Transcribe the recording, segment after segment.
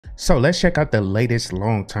So let's check out the latest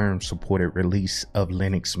long-term supported release of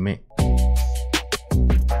Linux Mint.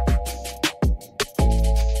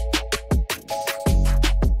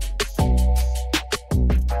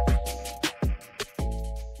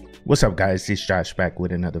 What's up guys, it's Josh back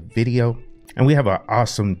with another video. And we have an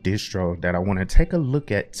awesome distro that I want to take a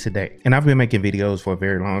look at today. And I've been making videos for a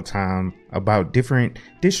very long time about different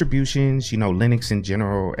distributions, you know, Linux in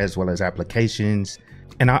general, as well as applications.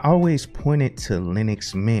 And I always pointed to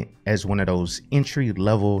Linux Mint as one of those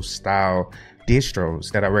entry-level style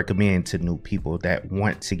distros that I recommend to new people that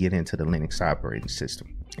want to get into the Linux operating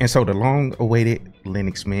system. And so the long-awaited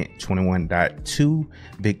Linux Mint 21.2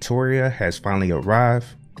 Victoria has finally arrived,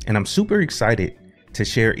 and I'm super excited to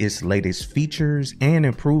share its latest features and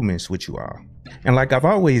improvements with you all. And like I've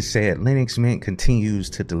always said, Linux Mint continues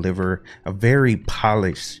to deliver a very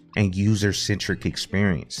polished and user-centric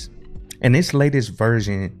experience. And this latest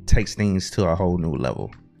version takes things to a whole new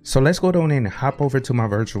level. So let's go down and hop over to my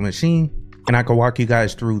virtual machine, and I can walk you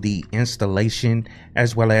guys through the installation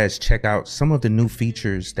as well as check out some of the new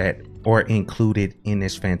features that are included in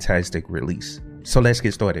this fantastic release. So let's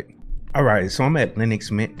get started. All right, so I'm at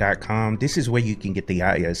linuxmint.com. This is where you can get the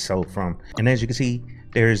ISO from. And as you can see,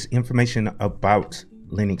 there's information about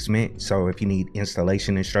Linux Mint. So if you need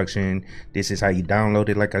installation instruction, this is how you download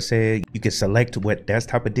it. Like I said, you can select what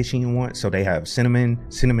desktop edition you want. So they have Cinnamon.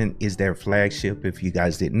 Cinnamon is their flagship, if you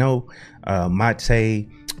guys didn't know. Mate,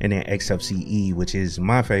 and then XFCE, which is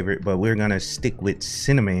my favorite, but we're gonna stick with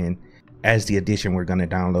Cinnamon as the edition we're gonna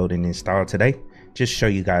download and install today. Just show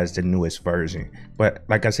you guys the newest version. But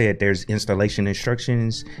like I said, there's installation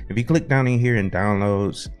instructions. If you click down in here in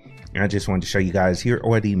downloads, and I just wanted to show you guys, here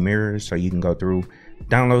are the mirrors, so you can go through,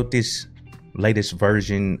 download this latest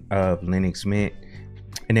version of Linux Mint.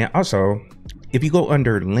 And then also, if you go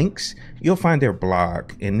under links, you'll find their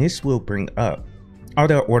blog, and this will bring up all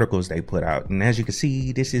the articles they put out. And as you can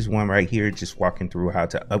see, this is one right here, just walking through how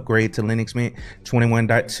to upgrade to Linux Mint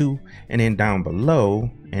 21.2. And then down below,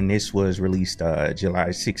 and this was released July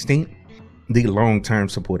 16th, the long-term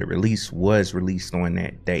supported release was released on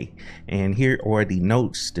that day. And here are the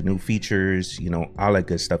notes, the new features, you know, all that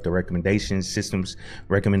good stuff, the recommendations, systems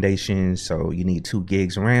recommendations. So you need 2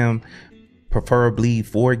 gigs RAM, preferably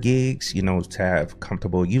 4 gigs, you know, to have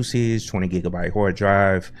comfortable usage, 20 gigabyte hard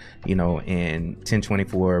drive, you know, and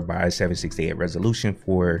 1024 by 768 resolution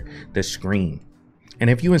for the screen. And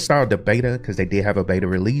if you installed the beta, because they did have a beta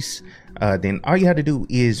release, then all you have to do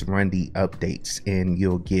is run the updates and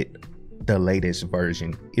you'll get the latest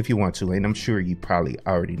version if you want to. And I'm sure you probably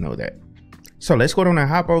already know that. So let's go down and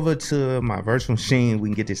hop over to my virtual machine. We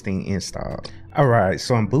can get this thing installed. All right,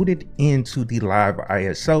 so I'm booted into the live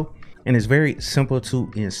ISO. And it's very simple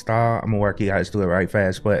to install. I'm gonna walk you guys through it right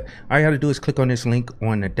fast, but all you have to do is click on this link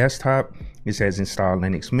on the desktop. It says install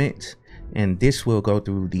Linux Mint, and this will go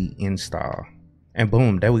through the install. And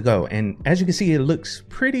boom, there we go. And as you can see, it looks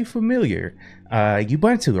pretty familiar.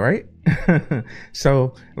 Ubuntu, right?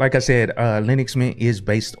 So like I said, Linux Mint is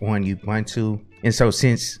based on Ubuntu. And so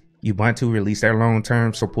since Ubuntu released their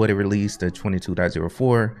long-term supported release, the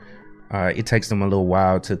 22.04, it takes them a little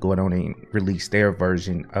while to go on and release their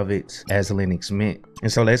version of it as Linux Mint.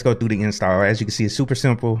 And so let's go through the install. As you can see, it's super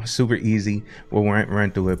simple, super easy. We'll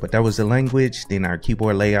run through it, but that was the language, then our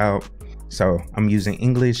keyboard layout. So I'm using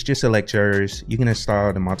English, just select yours. You can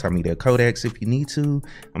install the multimedia codecs if you need to.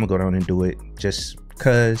 I'm gonna go down and do it just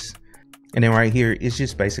cause. And then right here, it's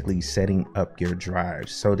just basically setting up your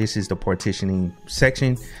drives. So this is the partitioning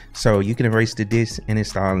section. So you can erase the disk and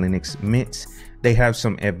install Linux Mint. They have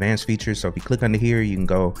some advanced features. So if you click under here, you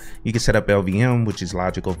can set up LVM, which is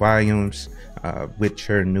logical volumes, with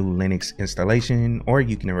your new Linux installation, or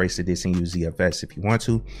you can erase the disk and use ZFS if you want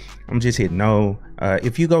to. I'm just hitting no.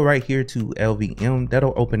 If you go right here to LVM,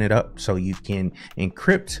 that'll open it up so you can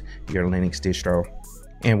encrypt your Linux distro.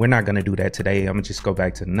 And we're not gonna do that today. I'm gonna just go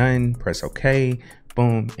back to none, press OK,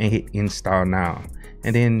 boom, and hit install now.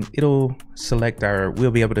 And then it'll select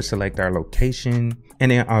we'll be able to select our location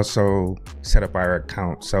and then also set up our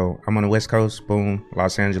account. So I'm on the West Coast, boom,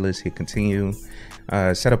 Los Angeles, hit continue,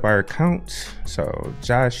 set up our account. So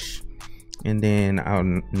Josh, and then I'll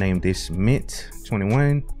name this Mint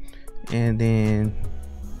 21 and then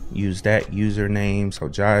use that username. So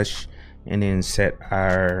Josh, and then set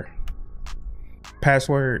our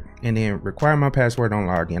password and then require my password on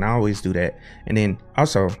login. I always do that. And then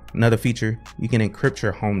also another feature, you can encrypt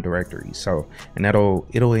your home directory. So, and it'll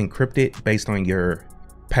encrypt it based on your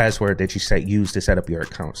password that you use to set up your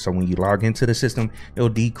account. So when you log into the system, it'll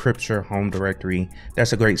decrypt your home directory.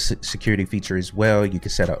 That's a great security feature as well you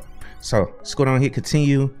can set up. So let's go down here,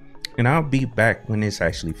 continue, and I'll be back when this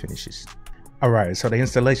actually finishes. All right, so the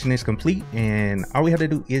installation is complete and all we have to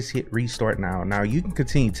do is hit restart now. Now you can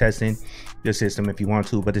continue testing your system if you want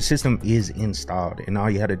to, but the system is installed and all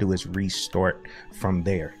you have to do is restart from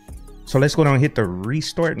there. So let's go down and hit the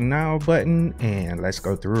restart now button and let's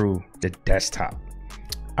go through the desktop.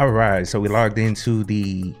 All right, so we logged into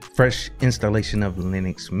the fresh installation of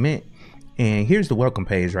Linux Mint. And here's the welcome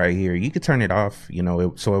page right here. You can turn it off, you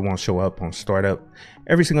know, so it won't show up on startup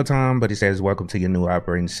every single time, but it says welcome to your new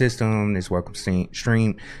operating system. This welcome screen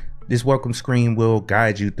will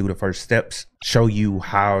guide you through the first steps, show you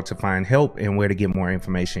how to find help and where to get more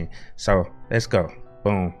information. So let's go.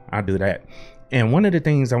 Boom, I'll do that. And one of the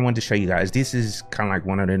things I wanted to show you guys, this is kind of like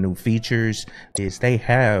one of the new features, is they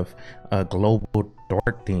have a global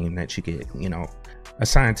dark theme that you get, you know,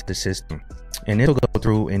 assigned to the system, and it'll go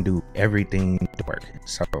through and do everything dark.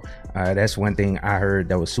 So that's one thing I heard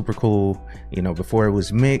that was super cool. You know, before it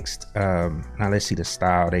was mixed. Now let's see the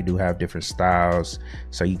style. They do have different styles,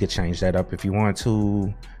 so you could change that up if you want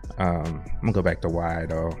to. I'm gonna go back to Y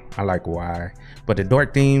though. I like Y, but the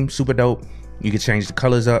dark theme, super dope. You can change the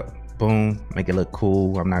colors up. Boom, make it look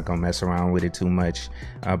cool. I'm not gonna mess around with it too much,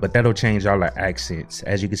 but that'll change all the accents.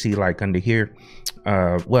 As you can see, like under here,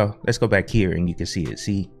 well, let's go back here and you can see it.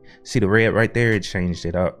 See the red right there? It changed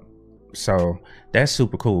it up. So that's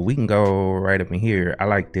super cool. We can go right up in here. I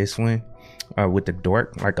like this one with the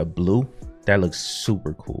dark, like a blue. That looks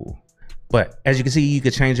super cool. But as you can see, you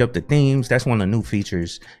can change up the themes. That's one of the new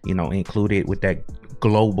features, you know, included with that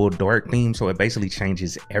global dark theme. So it basically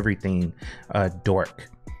changes everything dark.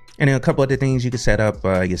 And then a couple other things you can set up,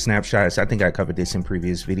 your snapshots. I think I covered this in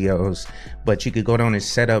previous videos, but you could go down and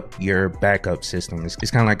set up your backup system.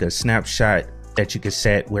 It's kind of like a snapshot that you could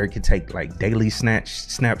set where it could take like daily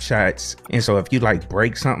snapshots. And so if you like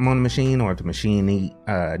break something on the machine, or if the machine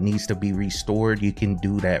needs to be restored, you can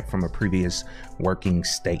do that from a previous working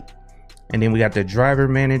state. And then we got the driver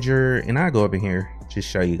manager, and I'll go up in here, just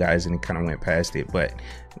show you guys, and it kind of went past it, but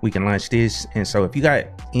we can launch this. And so if you got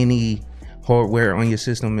any hardware on your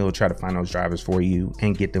system, it'll try to find those drivers for you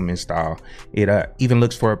and get them installed. It even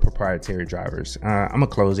looks for proprietary drivers. I'm gonna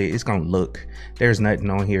close it. It's gonna look, there's nothing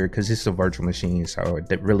on here because it's a virtual machine, so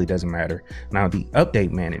that really doesn't matter. Now the update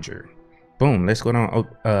manager, boom, let's go down,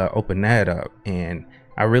 open that up. And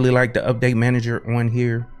I really like the update manager on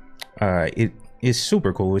here. It is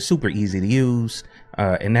super cool. It's super easy to use,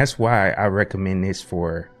 and that's why I recommend this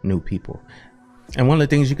for new people. And one of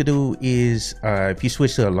the things you could do is if you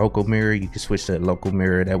switch to a local mirror, you can switch to a local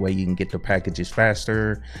mirror. That way you can get the packages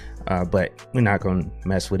faster, but we're not going to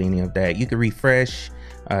mess with any of that. You can refresh.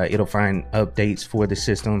 It'll find updates for the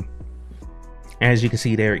system. As you can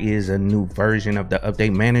see, there is a new version of the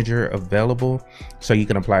update manager available, so you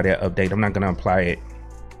can apply that update. I'm not going to apply it,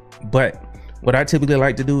 but what I typically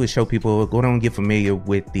like to do is show people, go down and get familiar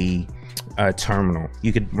with the terminal.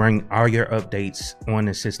 You could run all your updates on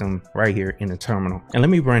the system right here in the terminal. And let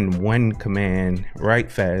me run one command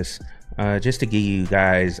right fast, just to give you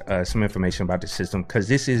guys some information about the system, because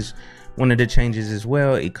this is one of the changes as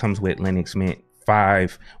well. It comes with Linux Mint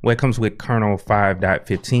 5. Well, it comes with kernel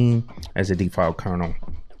 5.15 as a default kernel,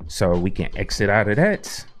 so we can exit out of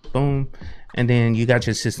that. Boom. And then you got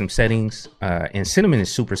your system settings, and Cinnamon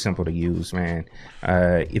is super simple to use, man.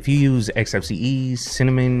 If you use XFCE,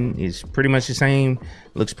 Cinnamon is pretty much the same,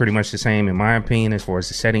 looks pretty much the same in my opinion as far as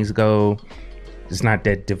the settings go. It's not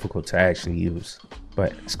that difficult to actually use,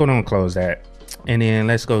 but let's go down and close that. And then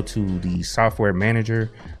let's go to the software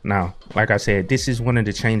manager. Now, like I said, this is one of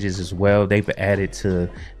the changes as well. They've added to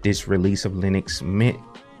this release of Linux Mint.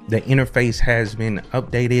 The interface has been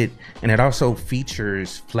updated, and it also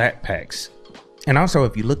features Flatpaks. And also,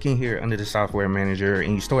 if you look in here under the software manager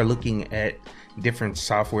and you start looking at different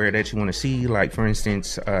software that you want to see, like for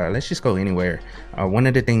instance, let's just go anywhere. One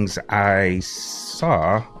of the things I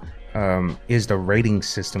saw is the rating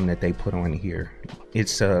system that they put on here.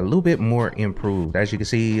 It's a little bit more improved. As you can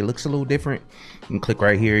see, it looks a little different. You can click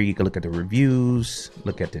right here. You can look at the reviews,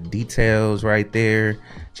 look at the details right there,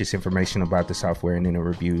 just information about the software and then the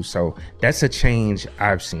reviews. So that's a change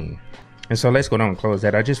I've seen. And so let's go down and close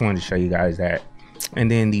that. I just wanted to show you guys that. And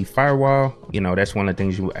then the firewall, you know, that's one of the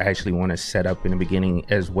things you actually want to set up in the beginning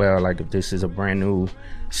as well. Like if this is a brand new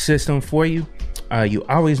system for you, you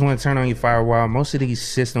always want to turn on your firewall. Most of these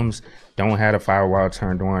systems don't have a firewall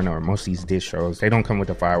turned on, or most of these distros, they don't come with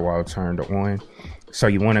the firewall turned on. So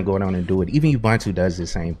you want to go down and do it. Even Ubuntu does the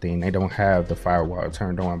same thing. They don't have the firewall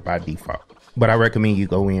turned on by default. But I recommend you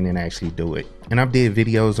go in and actually do it. And I've did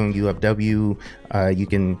videos on UFW. You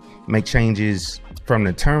can make changes from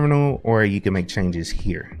the terminal, or you can make changes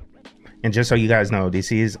here. And just so you guys know,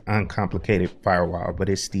 this is uncomplicated firewall, but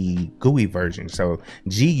it's the GUI version. So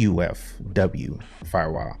GUFW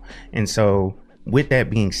firewall. And so with that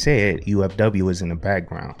being said, UFW is in the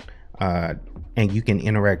background, and you can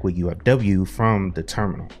interact with UFW from the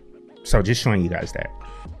terminal. So just showing you guys that.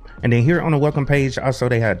 And then here on the welcome page, also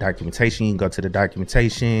they have documentation. You can go to the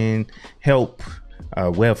documentation, help,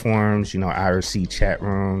 web forums, you know, IRC chat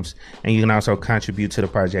rooms, and you can also contribute to the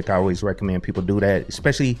project. I always recommend people do that,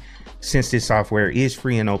 especially since this software is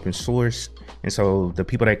free and open source. And so the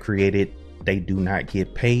people that create it, they do not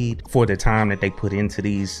get paid for the time that they put into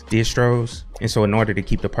these distros. And so in order to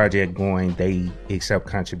keep the project going, they accept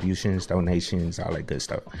contributions, donations, all that good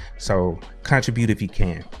stuff. So contribute if you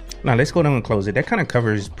can. Now let's go down and close it. That kind of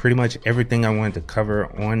covers pretty much everything I wanted to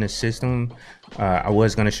cover on the system. I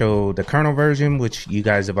was going to show the kernel version, which you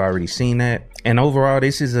guys have already seen that. And overall,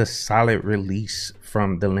 this is a solid release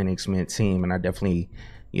from the Linux Mint team. And I definitely,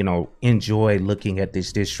 you know, enjoy looking at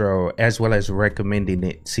this distro as well as recommending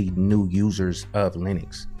it to new users of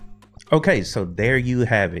Linux. Okay, so there you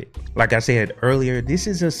have it. Like I said earlier, this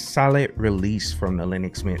is a solid release from the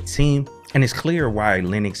Linux Mint team, and it's clear why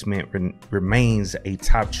Linux Mint remains a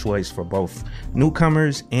top choice for both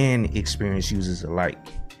newcomers and experienced users alike.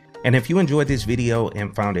 And if you enjoyed this video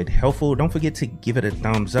and found it helpful, don't forget to give it a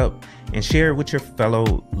thumbs up and share it with your fellow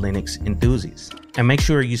Linux enthusiasts. And make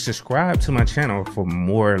sure you subscribe to my channel for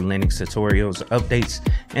more Linux tutorials, updates,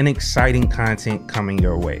 and exciting content coming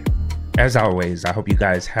your way. As always, I hope you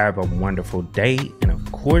guys have a wonderful day, and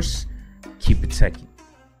of course, keep it techie.